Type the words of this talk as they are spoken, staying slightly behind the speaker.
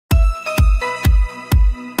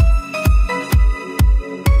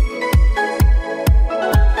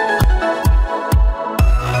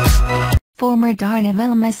former Darna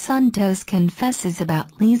Vilma Santos confesses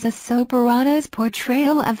about Liza Soberano's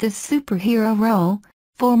portrayal of the superhero role.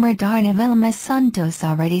 Former Darna Vilma Santos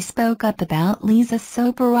already spoke up about Liza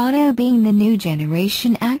Soberano being the new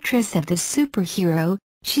generation actress of the superhero.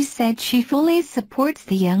 She said she fully supports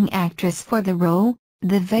the young actress for the role.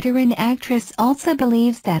 The veteran actress also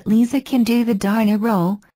believes that Liza can do the Darna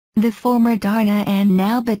role. The former Darna and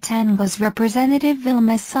now Batangas representative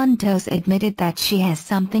Vilma Santos admitted that she has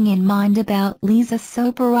something in mind about Liza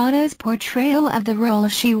Soberano's portrayal of the role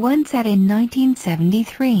she once had in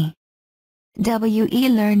 1973. WE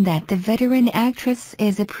learned that the veteran actress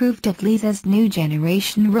is approved of Liza's new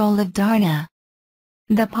generation role of Darna.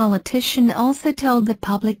 The politician also told the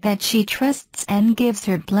public that she trusts and gives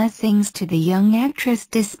her blessings to the young actress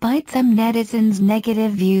despite some netizens'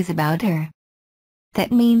 negative views about her.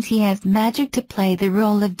 That means he has magic to play the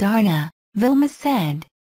role of Darna, Vilma said.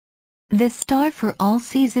 The star for all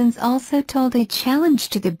seasons also told a challenge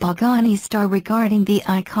to the Bogani star regarding the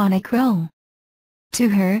iconic role. To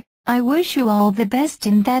her, "I wish you all the best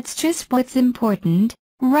and that's just what's important,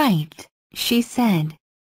 right?" she said.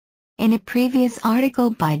 In a previous article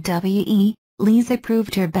by WE, Liza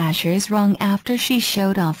proved her bashers wrong after she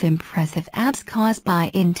showed off impressive abs caused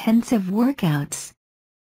by intensive workouts.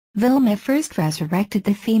 Vilma first resurrected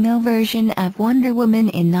the female version of Wonder Woman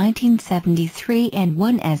in 1973 and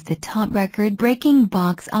won as the top record-breaking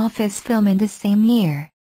box office film in the same year.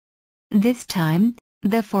 This time,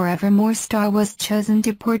 the Forevermore star was chosen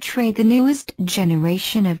to portray the newest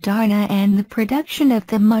generation of Darna, and the production of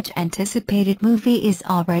the much-anticipated movie is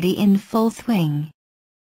already in full swing.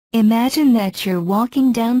 Imagine that you're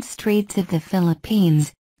walking down streets of the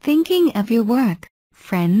Philippines, thinking of your work,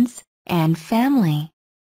 friends, and family.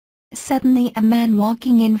 Suddenly a man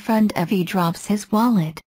walking in front of you drops his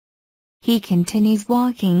wallet. He continues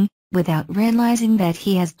walking, without realizing that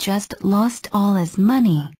he has just lost all his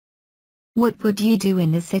money. What would you do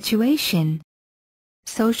in this situation?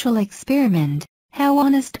 Social experiment: how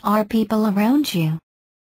honest are people around you?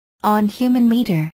 On Human Meter.